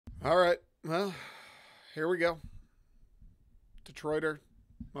All right. Well, here we go. Detroiter,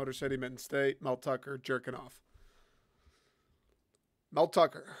 Motor City, Mitten State, Mel Tucker jerking off. Mel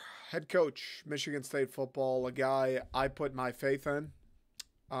Tucker, head coach, Michigan State football, a guy I put my faith in.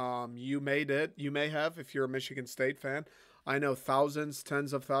 You may did. You may have if you're a Michigan State fan. I know thousands,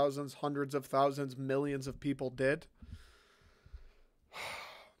 tens of thousands, hundreds of thousands, millions of people did.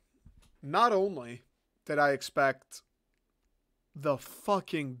 Not only did I expect the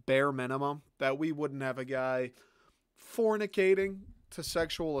fucking bare minimum that we wouldn't have a guy fornicating to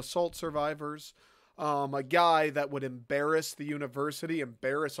sexual assault survivors, a guy that would embarrass the university,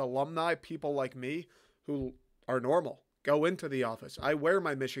 embarrass alumni, people like me who are normal, go into the office. I wear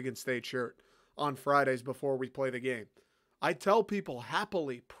my Michigan State shirt on Fridays before we play the game. I tell people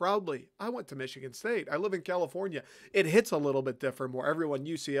happily, proudly, I went to Michigan State. I live in California. It hits a little bit different where everyone,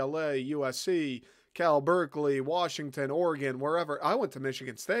 UCLA, USC, Cal Berkeley, Washington, Oregon, wherever. I went to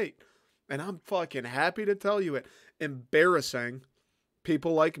Michigan State. And I'm fucking happy to tell you it. Embarrassing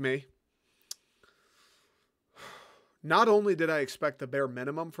people like me. Not only did I expect the bare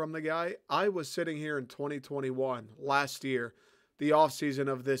minimum from the guy, I was sitting here in 2021, last year, the offseason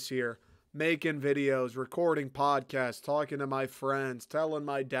of this year, making videos, recording podcasts, talking to my friends, telling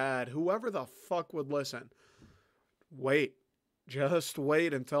my dad, whoever the fuck would listen. Wait. Just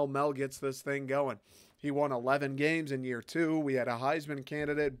wait until Mel gets this thing going. He won 11 games in year 2. We had a Heisman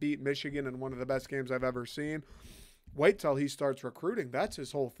candidate beat Michigan in one of the best games I've ever seen. Wait till he starts recruiting. That's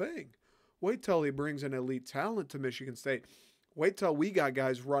his whole thing. Wait till he brings an elite talent to Michigan State. Wait till we got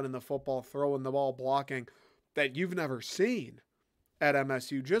guys running the football, throwing the ball, blocking that you've never seen at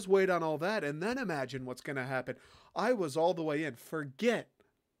MSU. Just wait on all that and then imagine what's going to happen. I was all the way in. Forget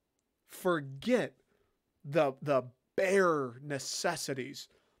the bare necessities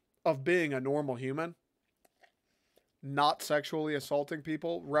of being a normal human, not sexually assaulting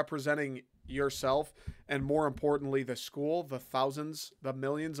people, representing yourself, and more importantly, the school, the thousands, the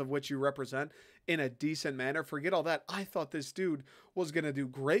millions of which you represent in a decent manner. Forget all that. I thought this dude was going to do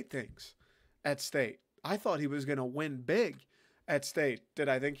great things at State. I thought he was going to win big at State. Did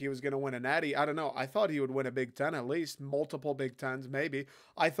I think he was going to win a natty? I don't know. I thought he would win a Big Ten at least, multiple Big Tens maybe.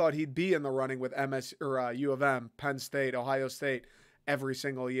 I thought he'd be in the running with U of M, Penn State, Ohio State every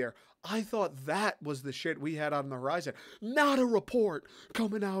single year. I thought that was the shit we had on the horizon. Not a report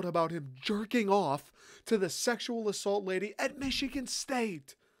coming out about him jerking off to the sexual assault lady at Michigan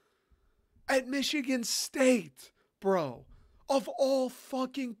State. At Michigan State, bro. Of all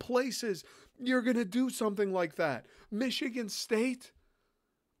fucking places, you're going to do something like that. Michigan State?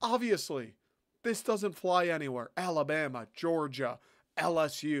 Obviously, this doesn't fly anywhere. Alabama, Georgia,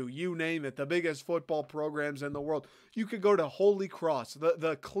 LSU, you name it, the biggest football programs in the world. You could go to Holy Cross,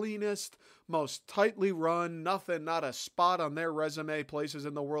 the cleanest, most tightly run, nothing, not a spot on their resume places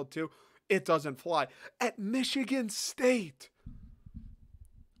in the world too. It doesn't fly. At Michigan State,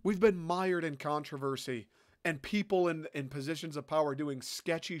 we've been mired in controversy and people in positions of power doing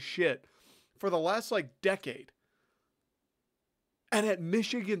sketchy shit for the last decade. And at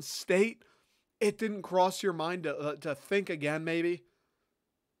Michigan State, it didn't cross your mind to think again, maybe?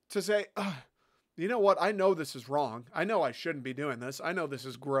 To say, you know what? I know this is wrong. I know I shouldn't be doing this. I know this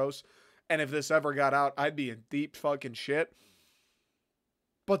is gross. And if this ever got out, I'd be in deep fucking shit.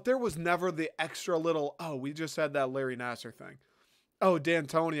 But there was never the extra little, we just had that Larry Nassar thing. Oh,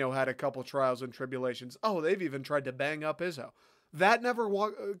 D'Antonio had a couple trials and tribulations. Oh, they've even tried to bang up Izzo. That never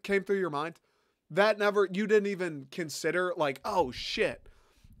came through your mind? That never, you didn't even consider, oh shit,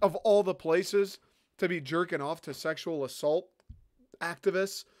 of all the places to be jerking off to sexual assault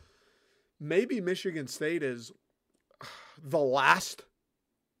activists, maybe Michigan State is the last.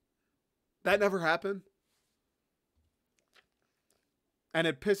 That never happened. And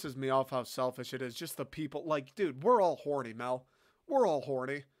it pisses me off how selfish it is. Just the people, dude, we're all horny, Mel. We're all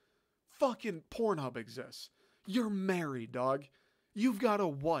horny. Fucking Pornhub exists. You're married, dog. You've got a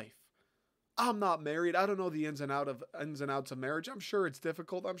wife. I'm not married. I don't know the ins and outs of marriage. I'm sure it's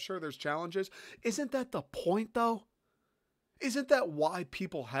difficult. I'm sure there's challenges. Isn't that the point, though? Isn't that why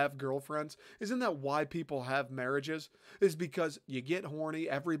people have girlfriends? Isn't that why people have marriages? Is because you get horny.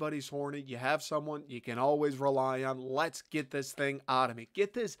 Everybody's horny. You have someone you can always rely on. Let's get this thing out of me.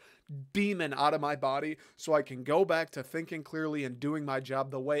 Get this demon out of my body so I can go back to thinking clearly and doing my job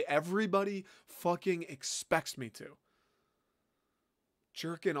the way everybody fucking expects me to.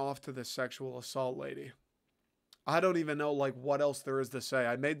 Jerking off to the sexual assault lady. I don't even know what else there is to say.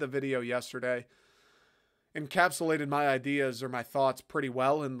 I made the video yesterday, encapsulated my ideas or my thoughts pretty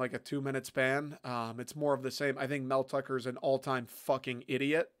well in a 2-minute span. It's more of the same. I think Mel Tucker's an all-time fucking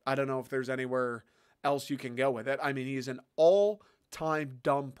idiot. I don't know if there's anywhere else you can go with it. I mean, he's an all time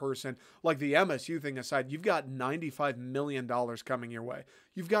dumb person. Like the MSU thing aside, you've got $95 million coming your way.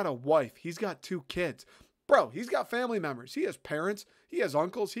 You've got a wife. He's got 2 kids. Bro, he's got family members. He has parents. He has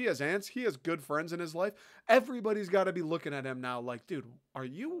uncles. He has aunts. He has good friends in his life. Everybody's got to be looking at him now like, dude,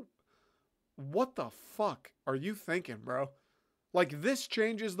 what the fuck are you thinking, bro? Like, this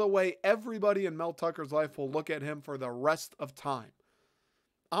changes the way everybody in Mel Tucker's life will look at him for the rest of time.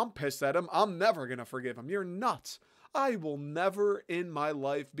 I'm pissed at him. I'm never going to forgive him. You're nuts. I will never in my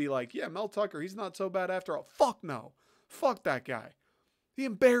life be like, yeah, Mel Tucker, he's not so bad after all. Fuck no. Fuck that guy. He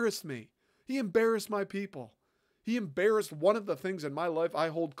embarrassed me. He embarrassed my people. He embarrassed one of the things in my life I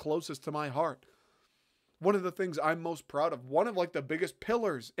hold closest to my heart. One of the things I'm most proud of. One of like the biggest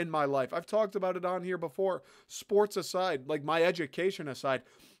pillars in my life. I've talked about it on here before. Sports aside, like my education aside,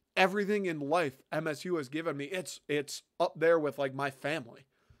 everything in life MSU has given me, it's up there with like my family.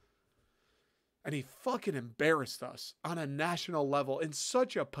 And he fucking embarrassed us on a national level in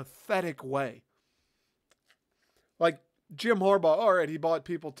such a pathetic way. Like Jim Harbaugh, all right, he bought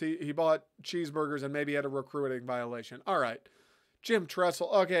cheeseburgers and maybe had a recruiting violation. All right. Jim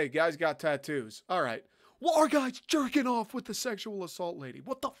Tressel, okay, guy's got tattoos. All right. Well, our guy's jerking off with the sexual assault lady.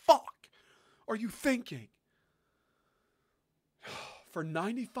 What the fuck are you thinking? For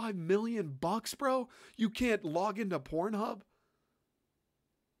 $95 million, bro, you can't log into Pornhub?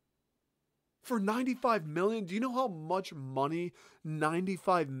 For $95 million, do you know how much money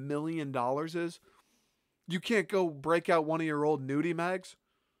 $95 million is? You can't go break out one of your old nudie mags?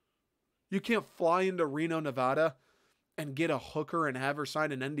 You can't fly into Reno, Nevada and get a hooker and have her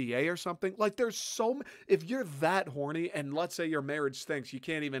sign an NDA or something? Like, there's if you're that horny and let's say your marriage stinks, you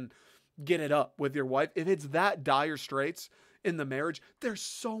can't even get it up with your wife. If it's that dire straits in the marriage, there's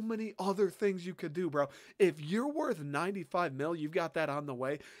so many other things you could do, bro. If you're worth 95 mil, you've got that on the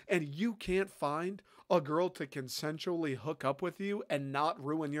way, and you can't find a girl to consensually hook up with you and not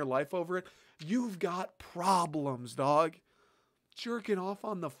ruin your life over it, you've got problems, dog. Jerking off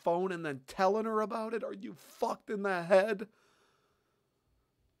on the phone and then telling her about it? Are you fucked in the head?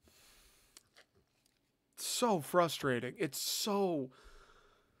 It's so frustrating. It's so...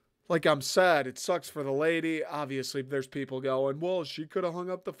 like, I'm sad. It sucks for the lady. Obviously, there's people going, well, she could have hung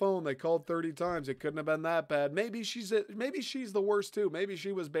up the phone. They called 30 times. It couldn't have been that bad. Maybe she's the worst too. Maybe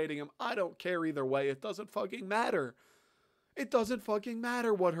she was baiting him. I don't care either way. It doesn't fucking matter. It doesn't fucking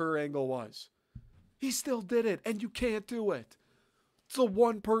matter what her angle was. He still did it, and you can't do it. It's the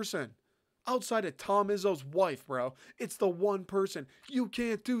one person. Outside of Tom Izzo's wife, bro. It's the one person you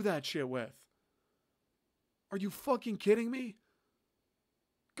can't do that shit with. Are you fucking kidding me?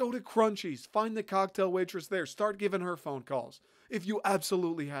 Go to Crunchies. Find the cocktail waitress there. Start giving her phone calls. If you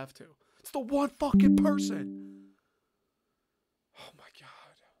absolutely have to. It's the one fucking person. Oh my God.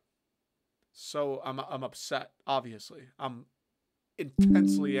 So I'm upset, obviously. I'm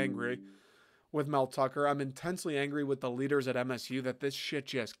intensely angry with Mel Tucker. I'm intensely angry with the leaders at MSU that this shit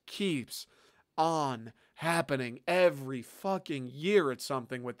just keeps on happening. Every fucking year it's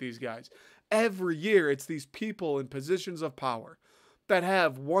something with these guys. Every year it's these people in positions of power that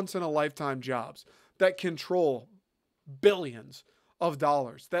have once-in-a-lifetime jobs, that control billions of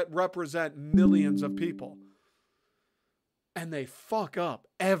dollars, that represent millions of people. And they fuck up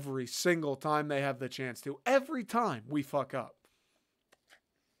every single time they have the chance to. Every time we fuck up.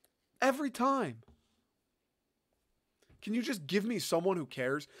 Every time. Can you just give me someone who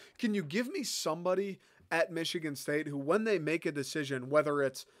cares? Can you give me somebody at Michigan State who, when they make a decision, whether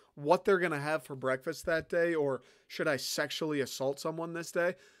it's what they're going to have for breakfast that day or should I sexually assault someone this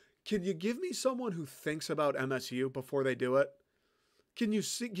day, can you give me someone who thinks about MSU before they do it? Can you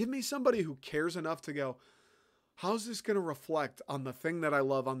give me somebody who cares enough to go, how's this going to reflect on the thing that I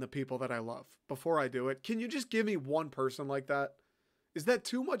love, on the people that I love before I do it? Can you just give me one person like that? Is that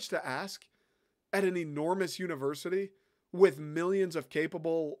too much to ask at an enormous university with millions of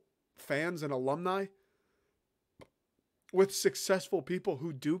capable fans and alumni? With successful people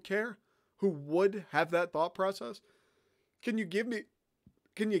who do care, who would have that thought process? Can you give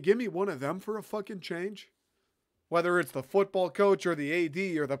me one of them for a fucking change? Whether it's the football coach or the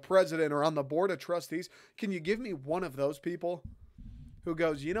AD or the president or on the board of trustees, can you give me one of those people who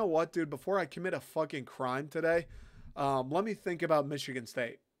goes, you know what, dude, before I commit a fucking crime today, let me think about Michigan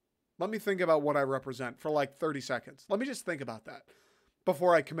State. Let me think about what I represent for like 30 seconds. Let me just think about that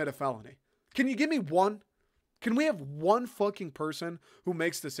before I commit a felony. Can you give me one? Can we have one fucking person who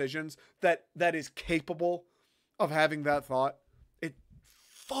makes decisions that is capable of having that thought? It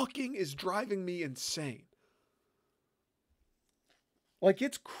fucking is driving me insane. Like,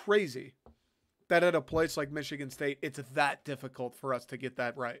 it's crazy that at a place like Michigan State, it's that difficult for us to get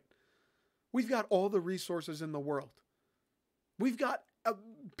that right. We've got all the resources in the world. We've got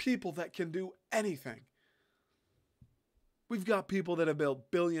people that can do anything. We've got people that have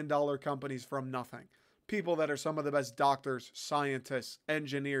built billion-dollar companies from nothing. People that are some of the best doctors, scientists,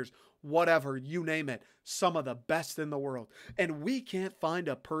 engineers, whatever, you name it. Some of the best in the world. And we can't find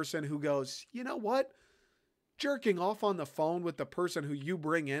a person who goes, you know what? Jerking off on the phone with the person who you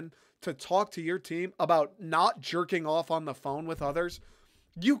bring in to talk to your team about not jerking off on the phone with others.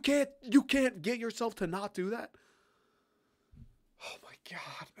 You can't get yourself to not do that. Oh my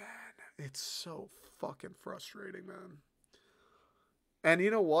God, man. It's so fucking frustrating, man. And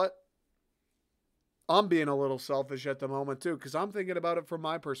you know what? I'm being a little selfish at the moment too, because I'm thinking about it from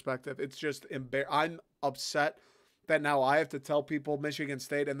my perspective. It's just I'm upset that now I have to tell people Michigan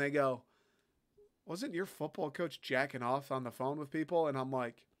State and they go, wasn't your football coach jacking off on the phone with people? And I'm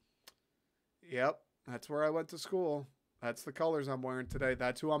like, yep, that's where I went to school. That's the colors I'm wearing today.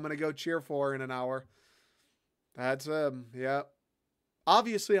 That's who I'm going to go cheer for in an hour. That's yeah.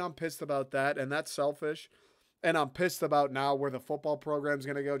 Obviously, I'm pissed about that, and that's selfish. And I'm pissed about now where the football program's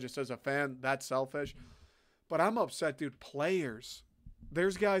going to go just as a fan. That's selfish. But I'm upset, dude. Players.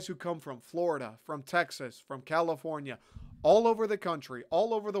 There's guys who come from Florida, from Texas, from California, all over the country,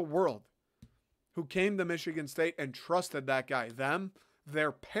 all over the world, who came to Michigan State and trusted that guy. Them,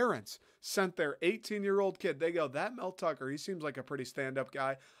 their parents, sent their 18-year-old kid. They go, that Mel Tucker, he seems like a pretty stand-up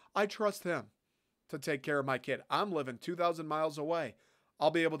guy. I trust him to take care of my kid. I'm living 2,000 miles away. I'll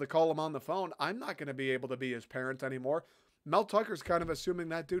be able to call him on the phone. I'm not going to be able to be his parent anymore. Mel Tucker's kind of assuming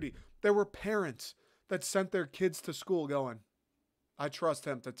that duty. There were parents that sent their kids to school going, I trust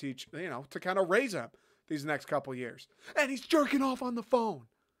him to teach, to kind of raise him these next couple years. And he's jerking off on the phone.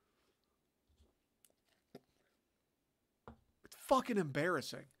 It's fucking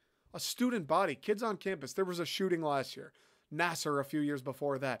embarrassing. A student body, kids on campus. There was a shooting last year. Nassar a few years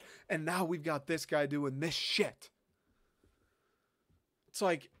before that. And now we've got this guy doing this shit. It's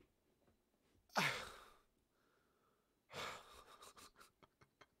like,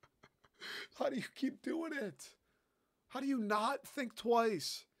 how do you keep doing it? How do you not think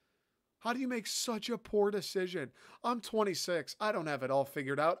twice? How do you make such a poor decision? I'm 26. I don't have it all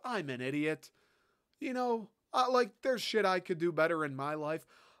figured out. I'm an idiot. There's shit I could do better in my life.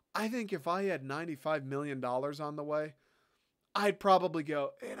 I think if I had $95 million on the way, I'd probably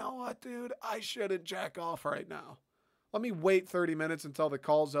go, you know what, dude? I shouldn't jack off right now. Let me wait 30 minutes until the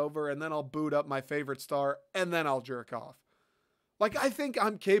call's over, and then I'll boot up my favorite star, and then I'll jerk off. I think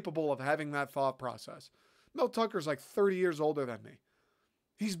I'm capable of having that thought process. Mel Tucker's 30 years older than me.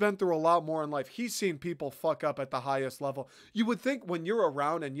 He's been through a lot more in life. He's seen people fuck up at the highest level. You would think when you're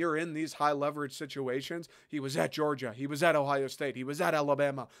around and you're in these high leverage situations, he was at Georgia, he was at Ohio State, he was at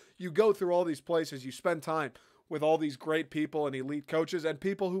Alabama. You go through all these places, you spend time with all these great people and elite coaches and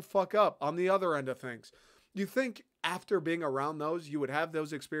people who fuck up on the other end of things. You think after being around those, you would have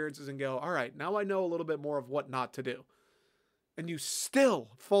those experiences and go, all right, now I know a little bit more of what not to do. And you still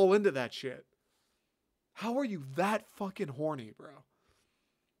fall into that shit. How are you that fucking horny, bro?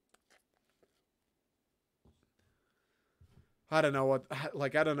 I don't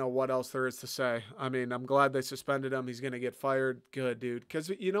know what else there is to say. I mean, I'm glad they suspended him. He's going to get fired. Good, dude. Because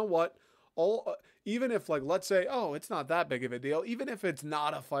you know what? Even if let's say, oh, it's not that big of a deal. Even if it's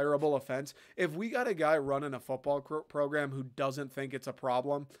not a fireable offense, if we got a guy running a football program who doesn't think it's a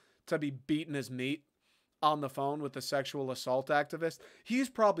problem to be beating his meat on the phone with the sexual assault activist, he's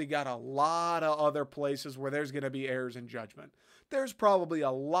probably got a lot of other places where there's going to be errors in judgment. There's probably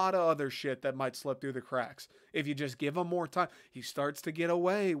a lot of other shit that might slip through the cracks. If you just give him more time, he starts to get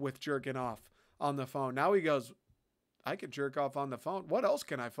away with jerking off on the phone. Now he goes, I could jerk off on the phone. What else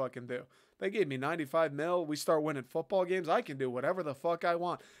can I fucking do? They gave me 95 mil. We start winning football games. I can do whatever the fuck I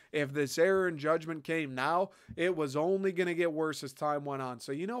want. If this error in judgment came now, it was only going to get worse as time went on.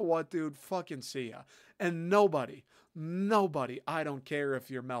 So you know what, dude? Fucking see ya. And nobody, I don't care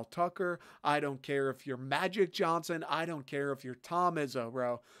if you're Mel Tucker. I don't care if you're Magic Johnson. I don't care if you're Tom Izzo,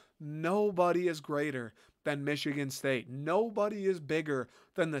 bro. Nobody is greater than Michigan State. Nobody is bigger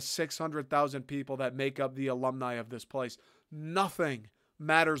than the 600,000 people that make up the alumni of this place. Nothing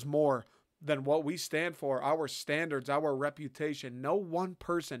matters more than what we stand for, our standards, our reputation. No one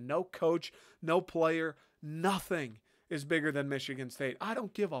person, no coach, no player, nothing is bigger than Michigan State. I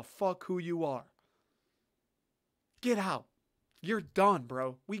don't give a fuck who you are. Get out. You're done,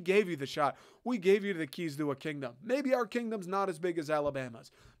 bro. We gave you the shot. We gave you the keys to a kingdom. Maybe our kingdom's not as big as Alabama's.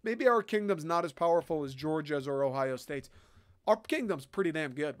 Maybe our kingdom's not as powerful as Georgia's or Ohio State's. Our kingdom's pretty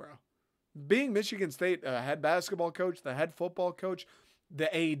damn good, bro. Being Michigan State, head basketball coach, the head football coach,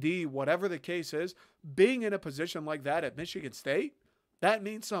 the AD, whatever the case is, being in a position like that at Michigan State, that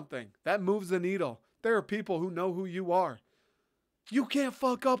means something. That moves the needle. There are people who know who you are. You can't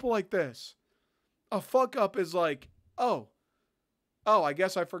fuck up like this. A fuck up is like, oh, I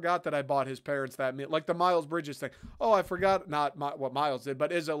guess I forgot that I bought his parents that meal. Like the Miles Bridges thing. Oh, I forgot, not what Miles did,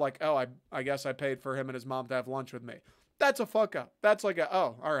 but is it like, oh, I guess I paid for him and his mom to have lunch with me. That's a fuck up. That's like a,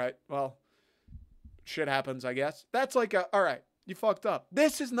 oh, all right, well, shit happens, I guess. That's like a, all right, you fucked up.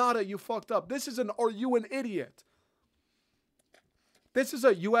 This is not a you fucked up. This is an, are you an idiot? This is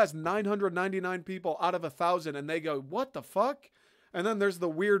a, you ask 999 people out of 1,000 and they go, what the fuck? And then there's the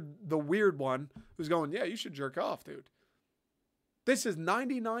weird one who's going, yeah, you should jerk off, dude. This is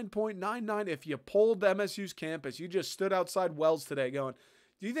 99.99. If you pulled MSU's campus, you just stood outside Wells today going,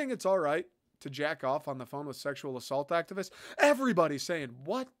 do you think it's all right to jack off on the phone with sexual assault activists? Everybody's saying,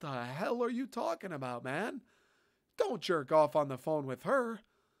 what the hell are you talking about, man? Don't jerk off on the phone with her.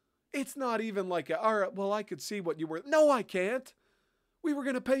 It's not even like, all right, well, I could see what you were. No, I can't. We were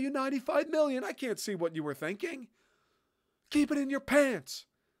going to pay you $95 million. I can't see what you were thinking. Keep it in your pants.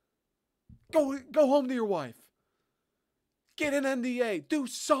 Go home to your wife. Get an NDA. Do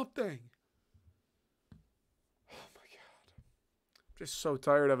something. Oh my God. I'm just so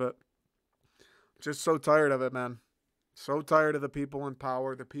tired of it. Just so tired of it, man. So tired of the people in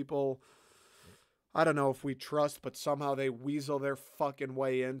power. The people, I don't know if we trust, but somehow they weasel their fucking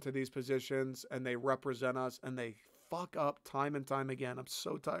way into these positions and they represent us and they fuck up time and time again. I'm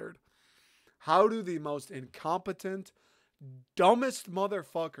so tired. How do the most incompetent, dumbest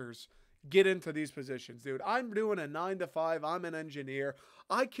motherfuckers get into these positions, dude? I'm doing a 9 to 5. I'm an engineer.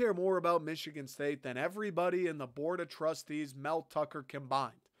 I care more about Michigan State than everybody in the board of trustees, Mel Tucker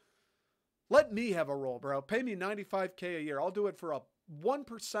combined. Let me have a role, bro. Pay me $95K a year. I'll do it for a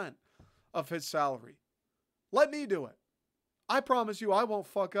 1% of his salary. Let me do it. I promise you I won't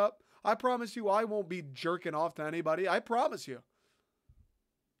fuck up. I promise you I won't be jerking off to anybody. I promise you.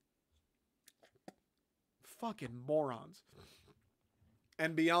 Fucking morons.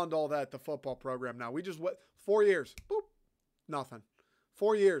 And beyond all that, the football program now. We just went 4 years. Boop. Nothing.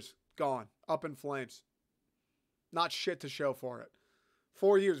 4 years. Gone. Up in flames. Not shit to show for it.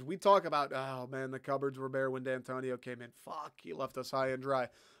 4 years. We talk about, oh man, the cupboards were bare when D'Antonio came in. Fuck, he left us high and dry.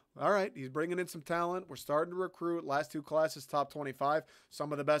 All right, he's bringing in some talent. We're starting to recruit. Last 2 classes, top 25.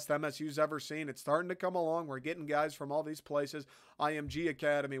 Some of the best MSU's ever seen. It's starting to come along. We're getting guys from all these places. IMG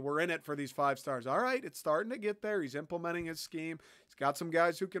Academy. We're in it for these 5 stars. All right, it's starting to get there. He's implementing his scheme. He's got some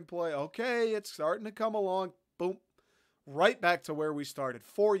guys who can play. Okay, it's starting to come along. Boom. Right back to where we started.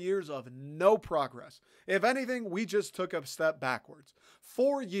 4 years of no progress. If anything, we just took a step backwards.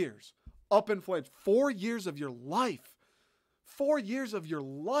 4 years up in flames. 4 years of your life. 4 years of your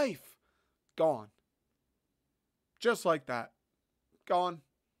life gone. Just like that. Gone.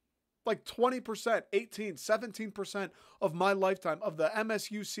 Like 20%, 18, 17% of my lifetime of the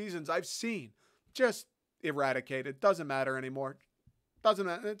MSU seasons I've seen just eradicated. Doesn't matter anymore. Doesn't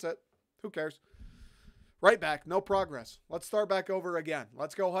matter. That's it. Who cares? Right back. No progress. Let's start back over again.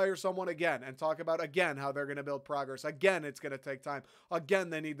 Let's go hire someone again and talk about again how they're going to build progress. Again, it's going to take time. Again,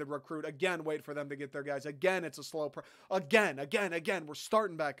 they need to recruit. Again, wait for them to get their guys. Again, it's a slow again. We're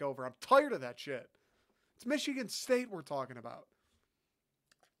starting back over. I'm tired of that shit. It's Michigan State we're talking about.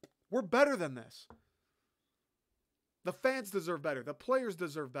 We're better than this. The fans deserve better. The players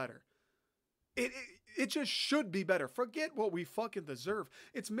deserve better. It just should be better. Forget what we fucking deserve.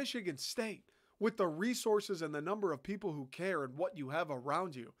 It's Michigan State. With the resources and the number of people who care and what you have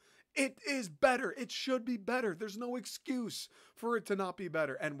around you. It is better. It should be better. There's no excuse for it to not be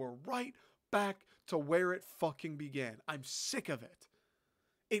better. And we're right back to where it fucking began. I'm sick of it.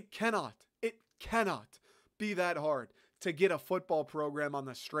 It cannot be that hard to get a football program on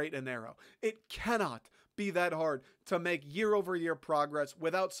the straight and narrow. It cannot be that hard to make year-over-year progress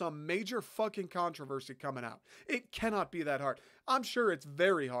without some major fucking controversy coming out. It cannot be that hard. I'm sure it's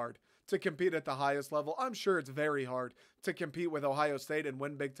very hard to compete at the highest level. I'm sure it's very hard to compete with Ohio State and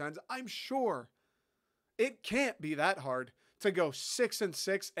win Big Tens. I'm sure it can't be that hard to go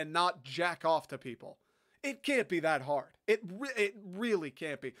 6-6 and not jack off to people. It can't be that hard. It really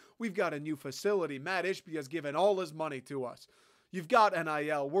can't be. We've got a new facility. Matt Ishbia has given all his money to us. You've got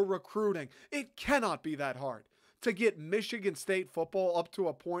NIL. We're recruiting. It cannot be that hard to get Michigan State football up to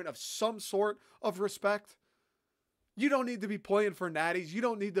a point of some sort of respect. You don't need to be playing for natties. You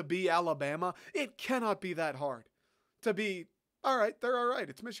don't need to be Alabama. It cannot be that hard to be, all right, they're all right.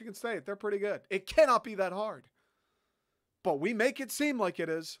 It's Michigan State. They're pretty good. It cannot be that hard. But we make it seem like it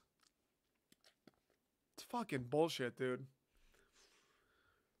is. It's fucking bullshit, dude.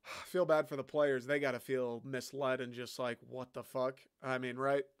 I feel bad for the players. They got to feel misled and just like, what the fuck? I mean,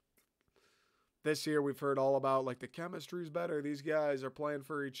 right? This year we've heard all about like the chemistry's better. These guys are playing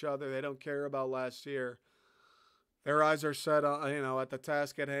for each other. They don't care about last year. Their eyes are set on, at the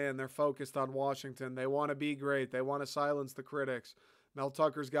task at hand. They're focused on Washington. They want to be great. They want to silence the critics. Mel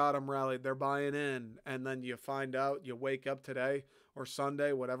Tucker's got them rallied. They're buying in. And then you find out, you wake up today or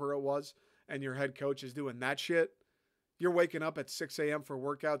Sunday, whatever it was, and your head coach is doing that shit. You're waking up at 6 a.m. for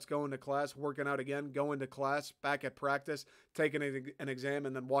workouts, going to class, working out again, going to class, back at practice, taking an exam,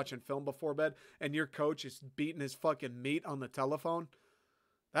 and then watching film before bed, and your coach is beating his fucking meat on the telephone.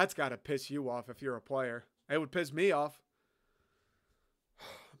 That's got to piss you off if you're a player. It would piss me off.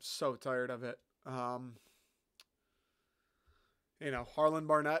 I'm so tired of it. Harlan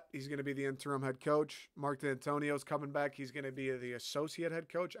Barnett, he's going to be the interim head coach. Mark D'Antonio's coming back. He's going to be the associate head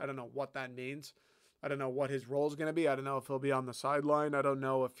coach. I don't know what that means. I don't know what his role is going to be. I don't know if he'll be on the sideline. I don't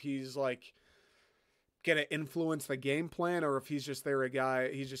know if he's going to influence the game plan or if he's just there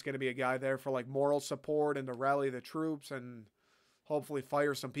he's just going to be a guy there for moral support and to rally the troops and hopefully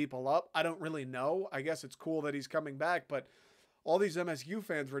fire some people up. I don't really know. I guess it's cool that he's coming back, but all these MSU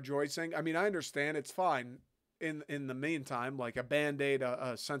fans rejoicing. I mean, I understand it's fine in the meantime, a Band-Aid,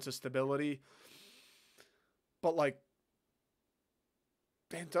 a sense of stability. But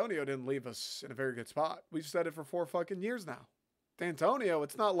D'Antonio didn't leave us in a very good spot. We've said it for 4 fucking years now. D'Antonio,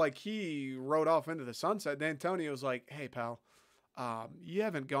 it's not like he rode off into the sunset. D'Antonio's like, hey, pal, you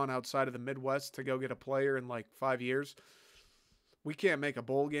haven't gone outside of the Midwest to go get a player in 5 years. We can't make a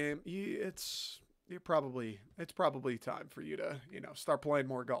bowl game. It's probably time for you to, start playing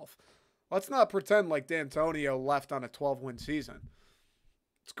more golf. Let's not pretend like D'Antonio left on a 12-win season.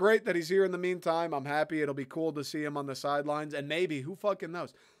 It's great that he's here in the meantime. I'm happy. It'll be cool to see him on the sidelines. And maybe, who fucking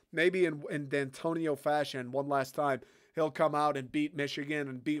knows, maybe in D'Antonio fashion, one last time, he'll come out and beat Michigan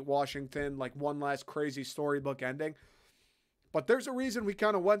and beat Washington, one last crazy storybook ending. But there's a reason we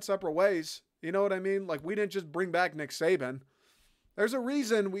kind of went separate ways. You know what I mean? We didn't just bring back Nick Saban. There's a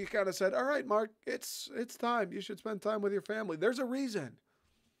reason we kind of said, all right, Mark, it's time. You should spend time with your family. There's a reason.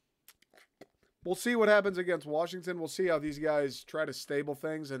 We'll see what happens against Washington. We'll see how these guys try to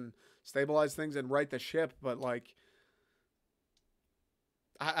stabilize things and right the ship. But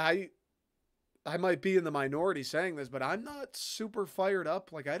I might be in the minority saying this, but I'm not super fired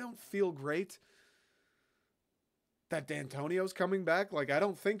up. I don't feel great that D'Antonio's coming back. I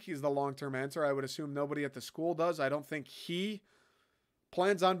don't think he's the long-term answer. I would assume nobody at the school does. I don't think he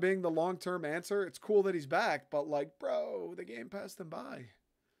plans on being the long-term answer. It's cool that he's back, but bro, the game passed him by.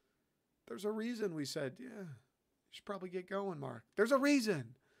 There's a reason we said, yeah, you should probably get going, Mark. There's a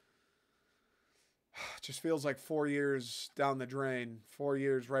reason. It just feels like 4 years down the drain. 4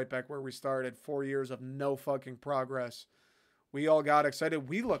 years right back where we started. 4 years of no fucking progress. We all got excited.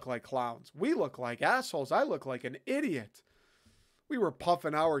 We look like clowns. We look like assholes. I look like an idiot. We were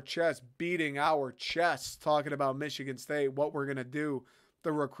puffing our chests, beating our chests, talking about Michigan State, what we're going to do,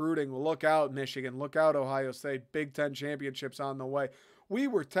 the recruiting. Look out, Michigan. Look out, Ohio State. Big Ten championships on the way. We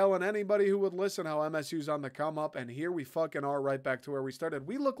were telling anybody who would listen how MSU's on the come up, and here we fucking are right back to where we started.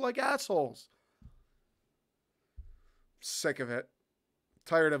 We look like assholes. Sick of it.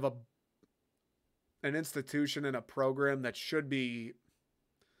 Tired of an institution and a program that should be,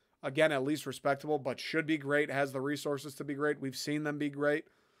 again, at least respectable, but should be great, has the resources to be great. We've seen them be great.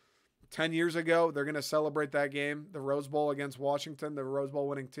 10 years ago, they're going to celebrate that game, the Rose Bowl against Washington, the Rose Bowl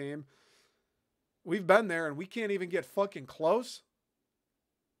winning team. We've been there, and we can't even get fucking close.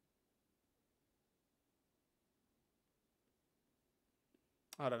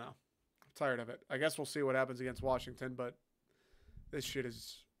 I don't know. I'm tired of it. I guess we'll see what happens against Washington, but this shit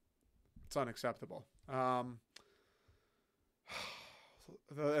it's unacceptable. And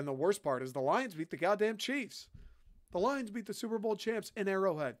the worst part is the Lions beat the goddamn Chiefs. The Lions beat the Super Bowl champs in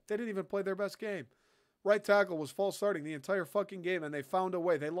Arrowhead. They didn't even play their best game. Right tackle was false starting the entire fucking game, and they found a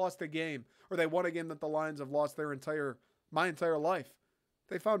way. They lost a game, or they won a game that the Lions have lost my entire life.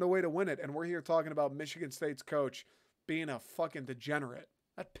 They found a way to win it, and we're here talking about Michigan State's coach being a fucking degenerate.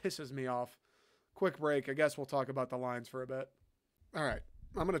 That pisses me off. Quick break. I guess we'll talk about the Lions for a bit. All right.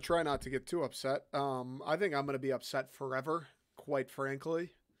 I'm going to try not to get too upset. I think I'm going to be upset forever, quite frankly.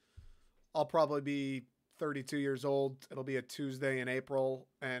 I'll probably be 32 years old. It'll be a Tuesday in April,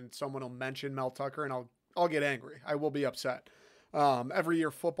 and someone will mention Mel Tucker, and I'll get angry. I will be upset. Every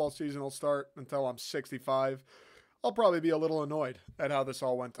year football season will start until I'm 65. I'll probably be a little annoyed at how this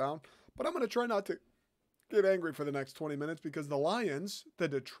all went down, but I'm going to try not to get angry for the next 20 minutes because the Lions, the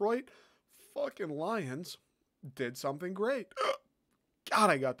Detroit fucking Lions, did something great. God,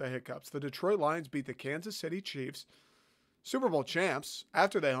 I got the hiccups. The Detroit Lions beat the Kansas City Chiefs, Super Bowl champs,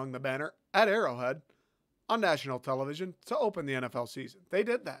 after they hung the banner at Arrowhead on national television to open the NFL season. They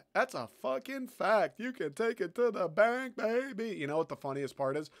did that. That's a fucking fact. You can take it to the bank, baby. You know what the funniest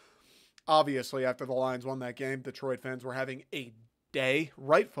part is? Obviously, after the Lions won that game, Detroit fans were having a day.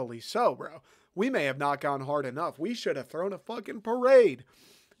 Rightfully so, bro. We may have not gone hard enough. We should have thrown a fucking parade.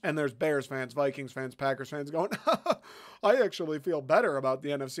 And there's Bears fans, Vikings fans, Packers fans going, I actually feel better about the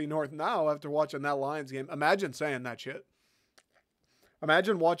NFC North now after watching that Lions game. Imagine saying that shit.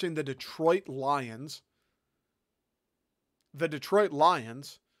 Imagine watching the Detroit Lions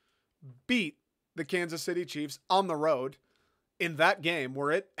beat the Kansas City Chiefs on the road in that game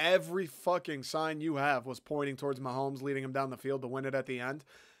where every fucking sign you have was pointing towards Mahomes, leading him down the field to win it at the end,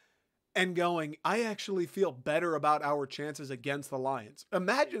 and going, I actually feel better about our chances against the Lions.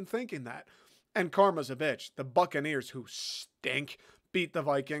 Imagine thinking that. And karma's a bitch. The Buccaneers, who stink, beat the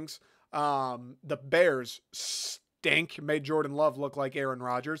Vikings. The Bears stink, made Jordan Love look like Aaron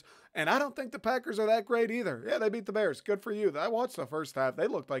Rodgers. And I don't think the Packers are that great either. Yeah, they beat the Bears. Good for you. I watched the first half. They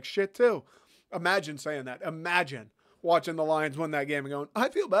looked like shit too. Imagine saying that. Imagine watching the Lions win that game and going, I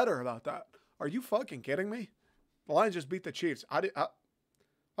feel better about that. Are you fucking kidding me? The Lions just beat the Chiefs.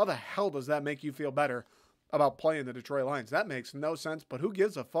 How the hell does that make you feel better about playing the Detroit Lions? That makes no sense, but who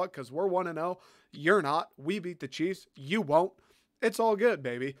gives a fuck? Because we're 1-0. You're not. We beat the Chiefs. You won't. It's all good,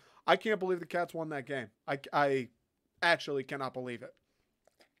 baby. I can't believe the Cats won that game. I actually cannot believe it.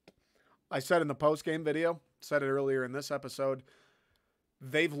 I said in the post-game video, said it earlier in this episode,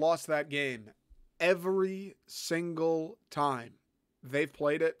 they've lost that game every single time they've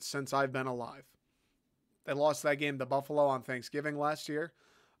played it since I've been alive. They lost that game to Buffalo on Thanksgiving last year.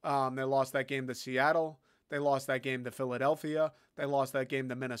 They lost that game to Seattle. They lost that game to Philadelphia. They lost that game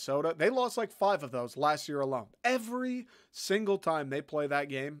to Minnesota. They lost like 5 of those last year alone. Every single time they play that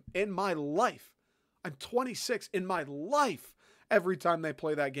game in my life, I'm 26, in my life, every time they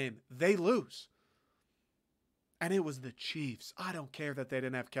play that game, they lose. And it was the Chiefs. I don't care that they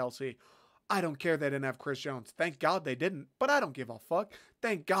didn't have Kelsey. I don't care they didn't have Chris Jones. Thank God they didn't, but I don't give a fuck.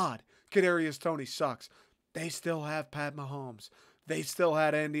 Thank God Kadarius Toney sucks. They still have Pat Mahomes. They still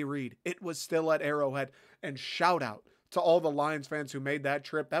had Andy Reid. It was still at Arrowhead. And shout out to all the Lions fans who made that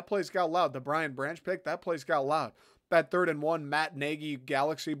trip. That place got loud. The Brian Branch pick, that place got loud. That 3rd and 1 Matt Nagy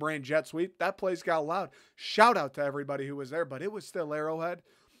Galaxy Brain jet sweep, that place got loud. Shout out to everybody who was there, but it was still Arrowhead.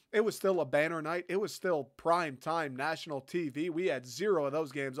 It was still a banner night. It was still prime time national TV. We had 0 of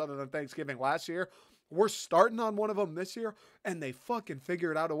those games other than Thanksgiving last year. We're starting on one of them this year, and they fucking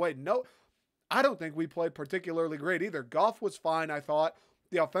figured out a way. No, I don't think we played particularly great either. Goff was fine, I thought.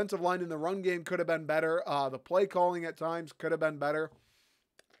 The offensive line in the run game could have been better. The play calling at times could have been better.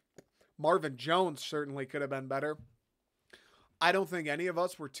 Marvin Jones certainly could have been better. I don't think any of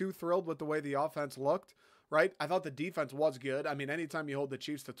us were too thrilled with the way the offense looked, right? I thought the defense was good. I mean, anytime you hold the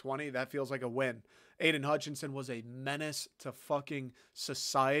Chiefs to 20, that feels like a win. Aiden Hutchinson was a menace to fucking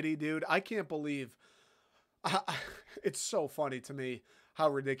society, dude. I can't believe... it's so funny to me how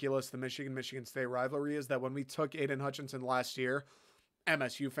ridiculous the Michigan State rivalry is that when we took Aiden Hutchinson last year,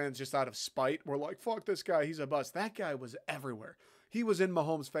 MSU fans just out of spite were like, fuck this guy, he's a bust. That guy was everywhere. He was in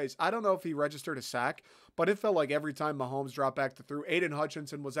Mahomes' face. I don't know if he registered a sack, but it felt like every time Mahomes dropped back to throw, Aiden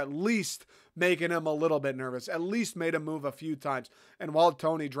Hutchinson was at least making him a little bit nervous, at least made him move a few times. And while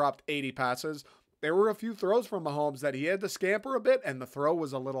Toney dropped 80 passes, there were a few throws from Mahomes that he had to scamper a bit, and the throw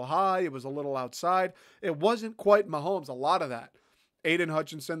was a little high. It was a little outside. It wasn't quite Mahomes, a lot of that. Aiden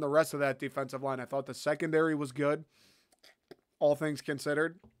Hutchinson, the rest of that defensive line, I thought the secondary was good, all things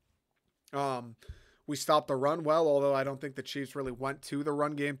considered. We stopped the run well, although I don't think the Chiefs really went to the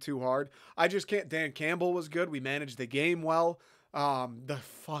run game too hard. I just can't. Dan Campbell was good. We managed the game well. The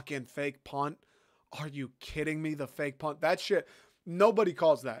fucking fake punt. Are you kidding me? The fake punt. That shit. Nobody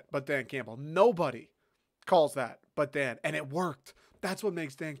calls that but Dan Campbell. Nobody calls that but Dan. And it worked. That's what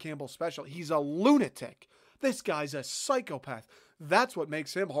makes Dan Campbell special. He's a lunatic. This guy's a psychopath. That's what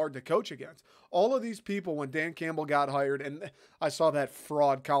makes him hard to coach against. All of these people, when Dan Campbell got hired, and I saw that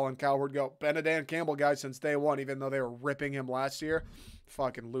fraud Colin Cowherd go, been a Dan Campbell guy since day one, even though they were ripping him last year.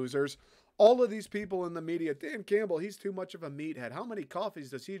 Fucking losers. All of these people in the media, Dan Campbell, he's too much of a meathead. How many coffees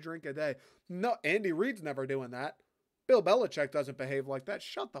does he drink a day? No, Andy Reid's never doing that. Bill Belichick doesn't behave like that.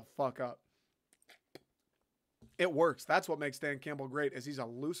 Shut the fuck up. It works. That's what makes Dan Campbell great, is he's a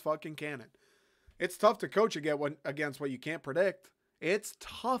loose fucking cannon. It's tough to coach against what you can't predict. It's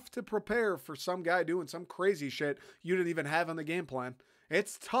tough to prepare for some guy doing some crazy shit you didn't even have on the game plan.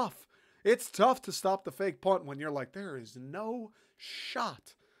 It's tough. It's tough to stop the fake punt when you're like, there is no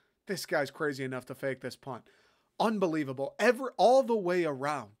shot this guy's crazy enough to fake this punt. Unbelievable. All the way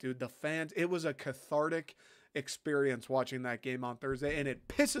around, dude, the fans, it was a cathartic experience watching that game on Thursday, and it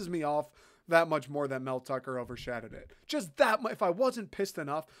pisses me off that much more that Mel Tucker overshadowed it. Just that much. If I wasn't pissed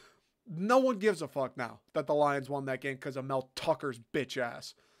enough, no one gives a fuck now that the Lions won that game because of Mel Tucker's bitch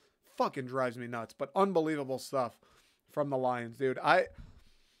ass. fucking drives me nuts. But unbelievable stuff from the Lions, dude. I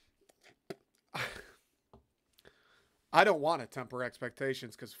don't want to temper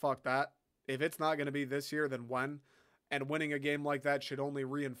expectations because fuck that. If it's not going to be this year, then when? And winning a game like that should only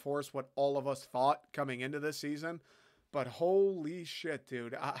reinforce what all of us thought coming into this season. But holy shit,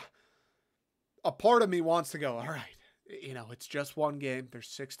 dude. A part of me wants to go, all right, it's just one game. There's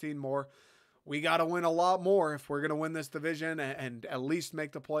 16 more. We got to win a lot more if we're going to win this division and at least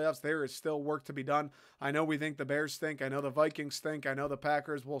make the playoffs. There is still work to be done. I know we think the Bears stink. I know the Vikings stink. I know the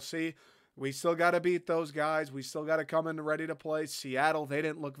Packers. We'll see. We still got to beat those guys. We still got to come in ready to play. Seattle, they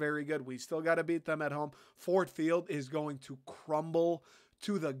didn't look very good. We still got to beat them at home. Ford Field is going to crumble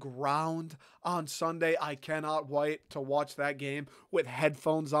to the ground on Sunday. I cannot wait to watch that game with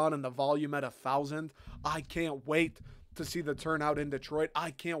headphones on and the volume at 1,000. I can't wait to see the turnout in Detroit.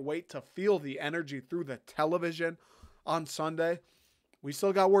 I can't wait to feel the energy through the television on Sunday. We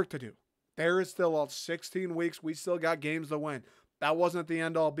still got work to do. There is still 16 weeks. We still got games to win. That wasn't the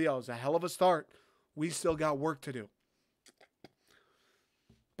end all be all. It was a hell of a start. We still got work to do.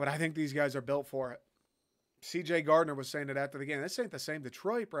 But I think these guys are built for it. CJ Gardner was saying it after the game. This ain't the same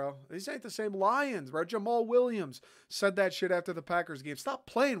Detroit, bro. These ain't the same Lions, bro. Jamal Williams said that shit after the Packers game. Stop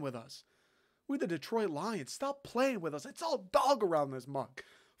playing with us. We the Detroit Lions. Stop playing with us. It's all dog around this mug.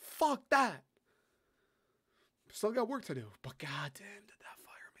 Fuck that. Still got work to do. But goddamn, did that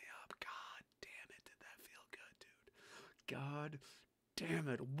fire me up. God damn it, did that feel good, dude. God damn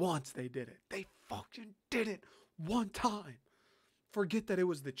it. Once they did it. They fucking did it one time. Forget that it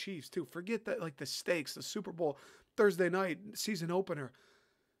was the Chiefs, too. Forget that, like, the stakes, the Super Bowl, Thursday night, season opener.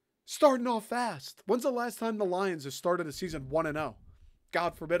 Starting off fast. When's the last time the Lions have started a season 1-0?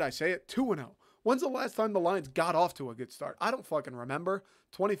 God forbid I say it, 2-0. When's the last time the Lions got off to a good start? I don't fucking remember.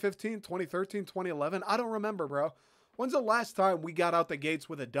 2015, 2013, 2011? I don't remember, bro. When's the last time we got out the gates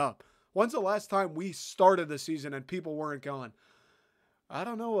with a dub? When's the last time we started the season and people weren't going, I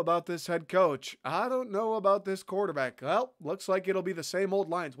don't know about this head coach. I don't know about this quarterback. Well, looks like it'll be the same old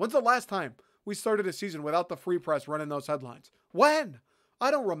Lions. When's the last time we started a season without the free press running those headlines? When?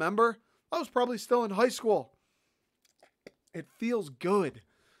 I don't remember. I was probably still in high school. It feels good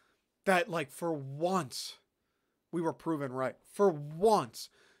that, like, for once, we were proven right. For once,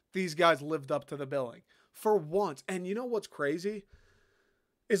 these guys lived up to the billing. For once. And you know what's crazy?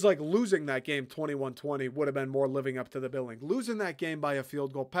 Is like losing that game 21-20 would have been more living up to the billing. Losing that game by a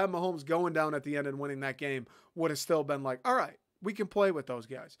field goal, Pat Mahomes going down at the end and winning that game would have still been like, all right, we can play with those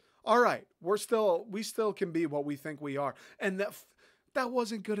guys. All right, we still can be what we think we are. And that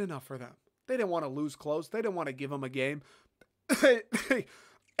wasn't good enough for them. They didn't want to lose close. They didn't want to give them a game. They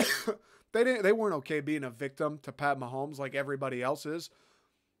weren't okay being a victim to Pat Mahomes like everybody else is.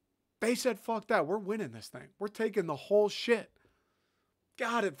 They said, fuck that. We're winning this thing. We're taking the whole shit.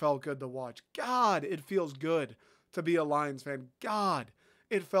 God, it felt good to watch. God, it feels good to be a Lions fan. God,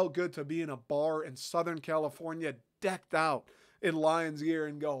 it felt good to be in a bar in Southern California decked out in Lions gear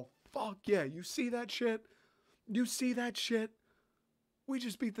and go, fuck yeah, you see that shit? You see that shit? We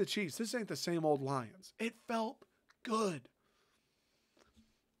just beat the Chiefs. This ain't the same old Lions. It felt good.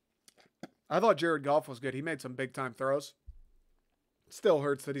 I thought Jared Goff was good. He made some big-time throws. Still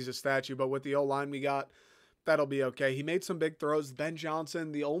hurts that he's a statue, but with the O-line we got, that'll be okay. He made some big throws. Ben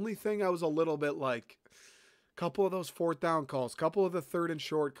Johnson, the only thing I was a little bit like, a couple of those fourth down calls, couple of the third and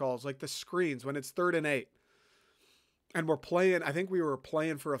short calls, like the screens when it's 3rd and 8. And we're playing, I think we were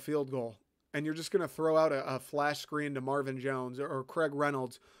playing for a field goal. And you're just going to throw out a flash screen to Marvin Jones or Craig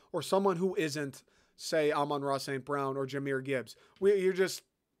Reynolds or someone who isn't, say, Amon-Ra St. Brown or Jahmyr Gibbs. You're just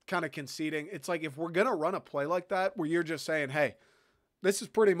kind of conceding. It's like if we're going to run a play like that where you're just saying, hey, this is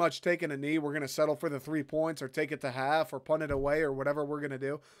pretty much taking a knee. We're going to settle for the 3 points or take it to half or punt it away or whatever we're going to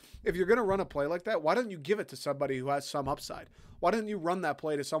do. If you're going to run a play like that, why don't you give it to somebody who has some upside? Why don't you run that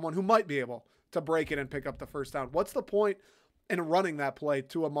play to someone who might be able to break it and pick up the first down? What's the point in running that play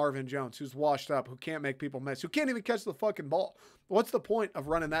to a Marvin Jones who's washed up, who can't make people miss, who can't even catch the fucking ball? What's the point of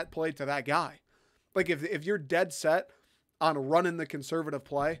running that play to that guy? Like if you're dead set on running the conservative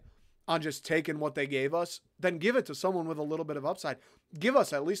play, on just taking what they gave us, then give it to someone with a little bit of upside. Give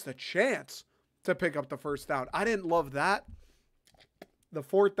us at least a chance to pick up the first down. I didn't love that. The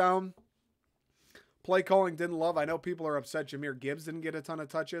 4th down play calling didn't love. I know people are upset Jahmyr Gibbs didn't get a ton of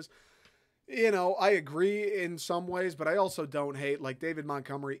touches. You know, I agree in some ways, but I also don't hate, like, David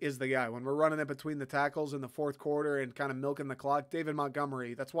Montgomery is the guy. When we're running it between the tackles in the 4th quarter and kind of milking the clock, David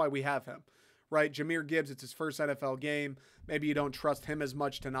Montgomery, that's why we have him. Right? Jahmyr Gibbs, it's his first NFL game. Maybe you don't trust him as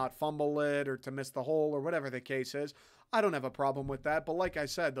much to not fumble it or to miss the hole or whatever the case is. I don't have a problem with that. But like I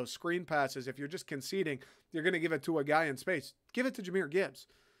said, those screen passes, if you're just conceding, you're going to give it to a guy in space. Give it to Jahmyr Gibbs.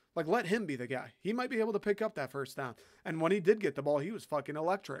 Like, let him be the guy. He might be able to pick up that first down. And when he did get the ball, he was fucking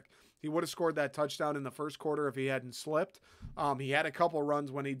electric. He would have scored that touchdown in the first quarter if he hadn't slipped. He had a couple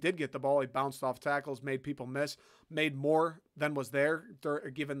runs when he did get the ball. He bounced off tackles, made people miss, made more than was there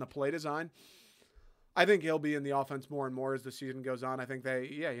given the play design. I think he'll be in the offense more and more as the season goes on. I think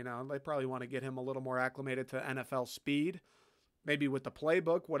they probably want to get him a little more acclimated to NFL speed, maybe with the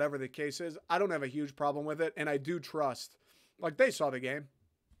playbook, whatever the case is. I don't have a huge problem with it, and I do trust. Like, they saw the game.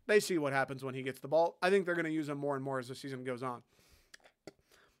 They see what happens when he gets the ball. I think they're going to use him more and more as the season goes on.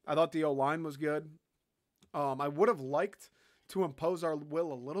 I thought the O-line was good. I would have liked to impose our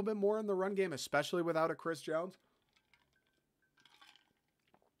will a little bit more in the run game, especially without a Chris Jones.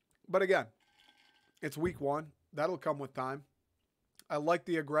 But again, it's week 1. That'll come with time. I like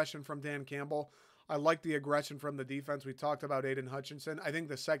the aggression from Dan Campbell. I like the aggression from the defense. We talked about Aiden Hutchinson. I think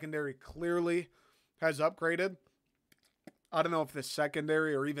the secondary clearly has upgraded. I don't know if this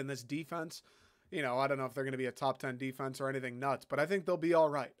secondary or even this defense, I don't know if they're going to be a top 10 defense or anything nuts, but I think they'll be all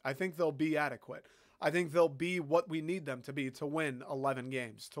right. I think they'll be adequate. I think they'll be what we need them to be to win 11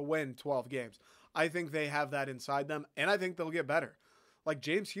 games, to win 12 games. I think they have that inside them, and I think they'll get better. Like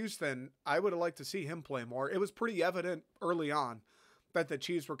James Houston, I would have liked to see him play more. It was pretty evident early on that the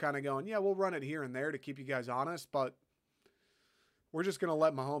Chiefs were kind of going, yeah, we'll run it here and there to keep you guys honest, but we're just going to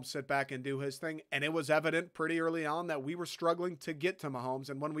let Mahomes sit back and do his thing. And it was evident pretty early on that we were struggling to get to Mahomes.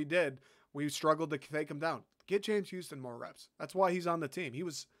 And when we did, we struggled to take him down. Get James Houston more reps. That's why he's on the team. He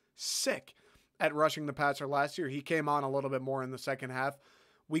was sick at rushing the passer last year. He came on a little bit more in the second half.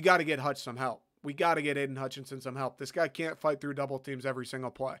 We got to get Hutch some help. We got to get Aiden Hutchinson some help. This guy can't fight through double teams every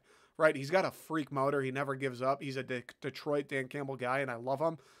single play, right? He's got a freak motor. He never gives up. He's a Detroit Dan Campbell guy, and I love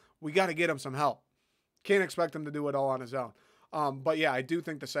him. We got to get him some help. Can't expect him to do it all on his own. But yeah, I do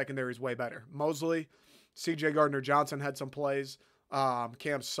think the secondary is way better. Mosley, C.J. Gardner-Johnson had some plays.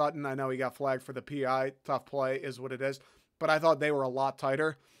 Cam Sutton, I know he got flagged for the PI. Tough play is what it is. But I thought they were a lot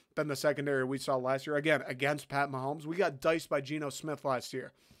tighter than the secondary we saw last year. Again, against Pat Mahomes. We got diced by Geno Smith last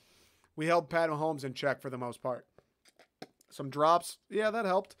year. We held Pat Mahomes in check for the most part. Some drops, yeah, that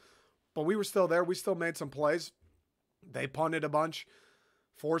helped. But we were still there. We still made some plays. They punted a bunch.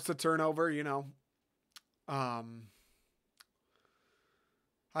 Forced a turnover,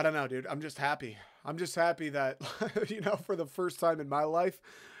 I don't know, dude. I'm just happy. I'm just happy that, for the first time in my life,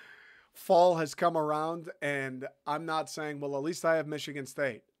 fall has come around, and I'm not saying, well, at least I have Michigan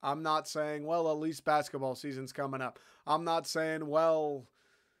State. I'm not saying, well, at least basketball season's coming up. I'm not saying, well,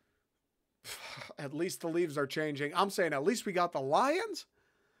 at least the leaves are changing. I'm saying, at least we got the Lions?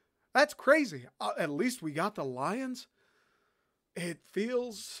 That's crazy. At least we got the Lions? It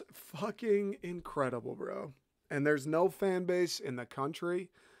feels fucking incredible, bro. And there's no fan base in the country,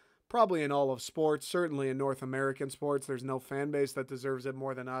 probably in all of sports, certainly in North American sports, there's no fan base that deserves it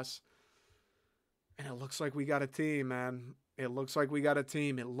more than us. And it looks like we got a team, man. It looks like we got a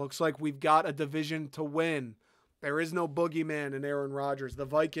team. It looks like we've got a division to win. There is no boogeyman in Aaron Rodgers. The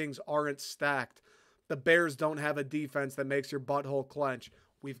Vikings aren't stacked. The Bears don't have a defense that makes your butthole clench.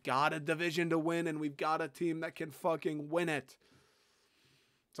 We've got a division to win, and we've got a team that can fucking win it.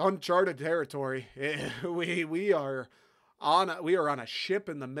 It's uncharted territory. We are on a ship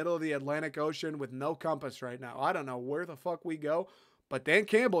in the middle of the Atlantic Ocean with no compass right now. I don't know where the fuck we go, but Dan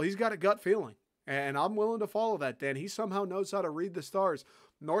Campbell, he's got a gut feeling, and I'm willing to follow that, Dan. He somehow knows how to read the stars.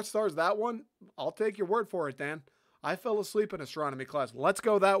 North Star's that one. I'll take your word for it, Dan. I fell asleep in astronomy class. Let's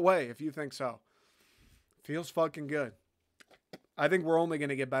go that way if you think so. Feels fucking good. I think we're only going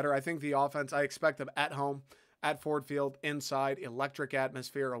to get better. I think the offense, I expect them at home, at Ford Field, inside, electric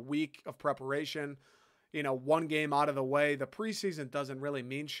atmosphere, a week of preparation, one game out of the way. The preseason doesn't really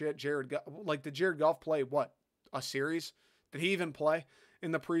mean shit. Did Jared Goff play what? A series? Did he even play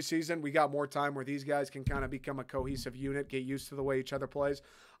in the preseason? We got more time where these guys can kind of become a cohesive unit, get used to the way each other plays.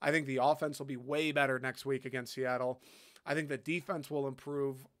 I think the offense will be way better next week against Seattle. I think the defense will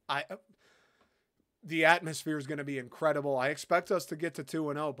improve. The atmosphere is going to be incredible. I expect us to get to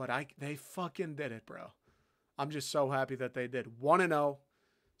 2-0, but they fucking did it, bro. I'm just so happy that they did. 1-0,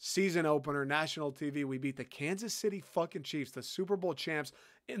 season opener, national TV. We beat the Kansas City fucking Chiefs, the Super Bowl champs,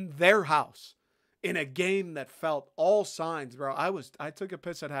 in their house, in a game that felt all signs, bro. I took a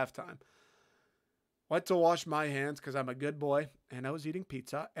piss at halftime. Went to wash my hands because I'm a good boy, and I was eating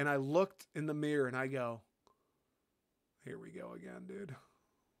pizza, and I looked in the mirror, and I go, here we go again, dude.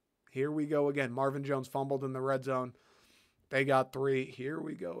 Here we go again. Marvin Jones fumbled in the red zone. They got 3. Here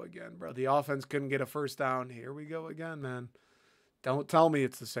we go again, bro. The offense couldn't get a first down. Here we go again, man. Don't tell me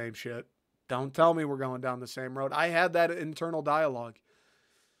it's the same shit. Don't tell me we're going down the same road. I had that internal dialogue.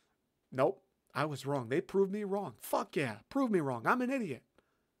 Nope. I was wrong. They proved me wrong. Fuck yeah. Prove me wrong. I'm an idiot.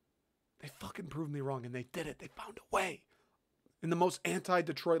 They fucking proved me wrong, and they did it. They found a way. In the most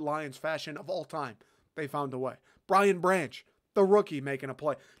anti-Detroit Lions fashion of all time, they found a way. Brian Branch, the rookie, making a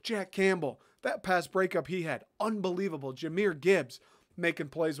play. Jack Campbell, that pass breakup he had, unbelievable. Jahmyr Gibbs making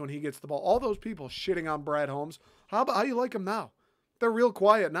plays when he gets the ball. All those people shitting on Brad Holmes. How you like him now? They're real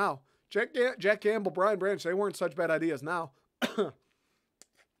quiet now. Jack Campbell, Brian Branch, they weren't such bad ideas now.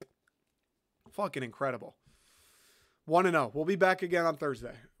 Fucking incredible. 1-0. We'll be back again on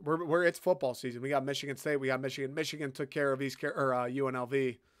Thursday. It's football season. We got Michigan State. We got Michigan. Michigan took care of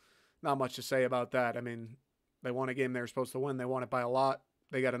UNLV. Not much to say about that. I mean, they won a game they were supposed to win. They won it by a lot.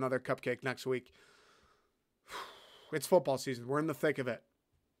 They got another cupcake next week. It's football season. We're in the thick of it.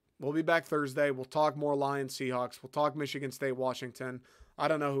 We'll be back Thursday. We'll talk more Lions, Seahawks. We'll talk Michigan State, Washington. I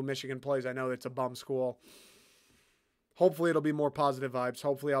don't know who Michigan plays. I know it's a bum school. Hopefully it'll be more positive vibes.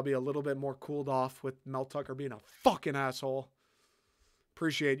 Hopefully I'll be a little bit more cooled off with Mel Tucker being a fucking asshole.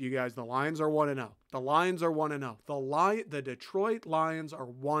 Appreciate you guys. The Lions are 1-0. The Lions are 1-0. The Detroit Lions are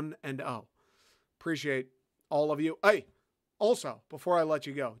 1-0. Appreciate all of you. Hey, also, before I let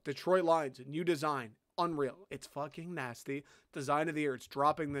you go, Detroit Lions, new design. Unreal. It's fucking nasty. Design of the year. It's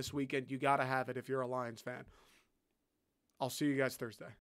dropping this weekend. You got to have it if you're a Lions fan. I'll see you guys Thursday.